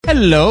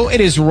Hello, it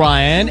is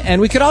Ryan,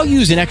 and we could all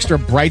use an extra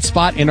bright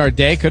spot in our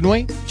day, couldn't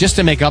we? Just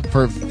to make up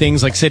for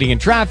things like sitting in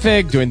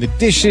traffic, doing the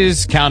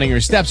dishes, counting your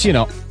steps, you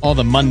know, all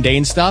the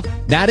mundane stuff.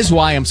 That is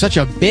why I'm such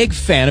a big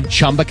fan of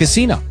Chumba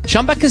Casino.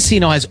 Chumba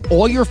Casino has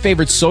all your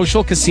favorite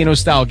social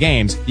casino-style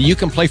games that you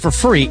can play for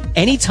free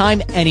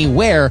anytime,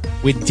 anywhere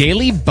with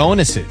daily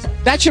bonuses.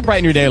 That should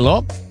brighten your day a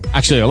little.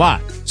 Actually, a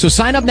lot. So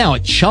sign up now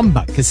at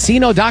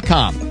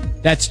ChumbaCasino.com.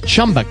 That's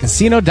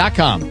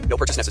ChumbaCasino.com. No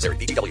purchase necessary.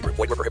 VGW Group.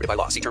 Void where prohibited by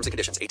law. See terms and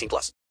conditions.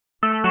 18+.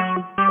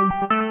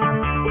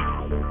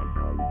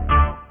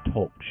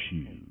 Talk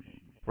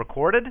shoes.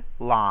 Recorded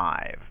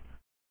live.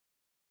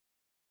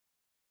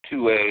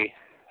 Tu es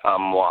à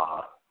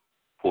moi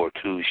pour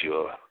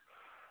toujours,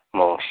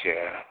 mon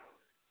cher.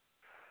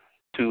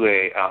 Tu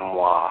es à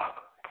moi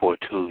pour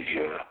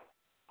toujours,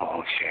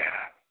 mon cher.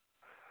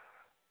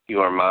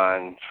 You are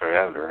mine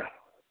forever,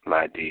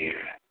 my dear.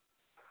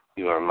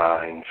 You are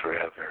mine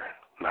forever,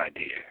 my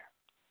dear.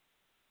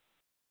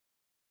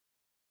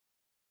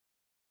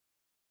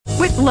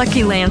 With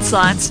Lucky Land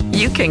Slots,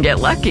 you can get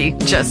lucky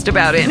just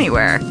about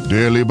anywhere.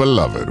 Dearly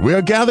beloved, we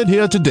are gathered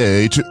here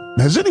today to...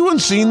 Has anyone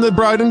seen the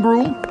bride and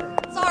groom?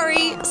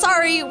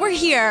 Sorry, we're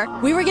here.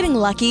 We were getting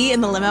lucky in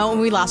the limo and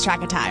we lost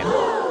track of time.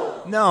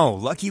 No,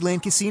 Lucky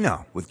Land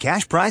Casino, with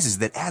cash prizes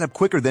that add up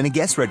quicker than a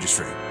guest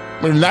registry.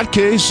 In that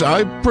case,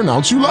 I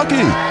pronounce you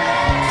lucky.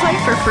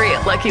 Play for free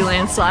at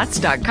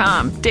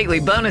LuckyLandSlots.com.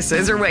 Daily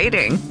bonuses are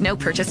waiting. No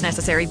purchase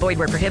necessary. Void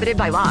where prohibited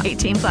by law.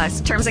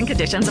 18+. Terms and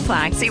conditions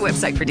apply. See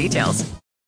website for details.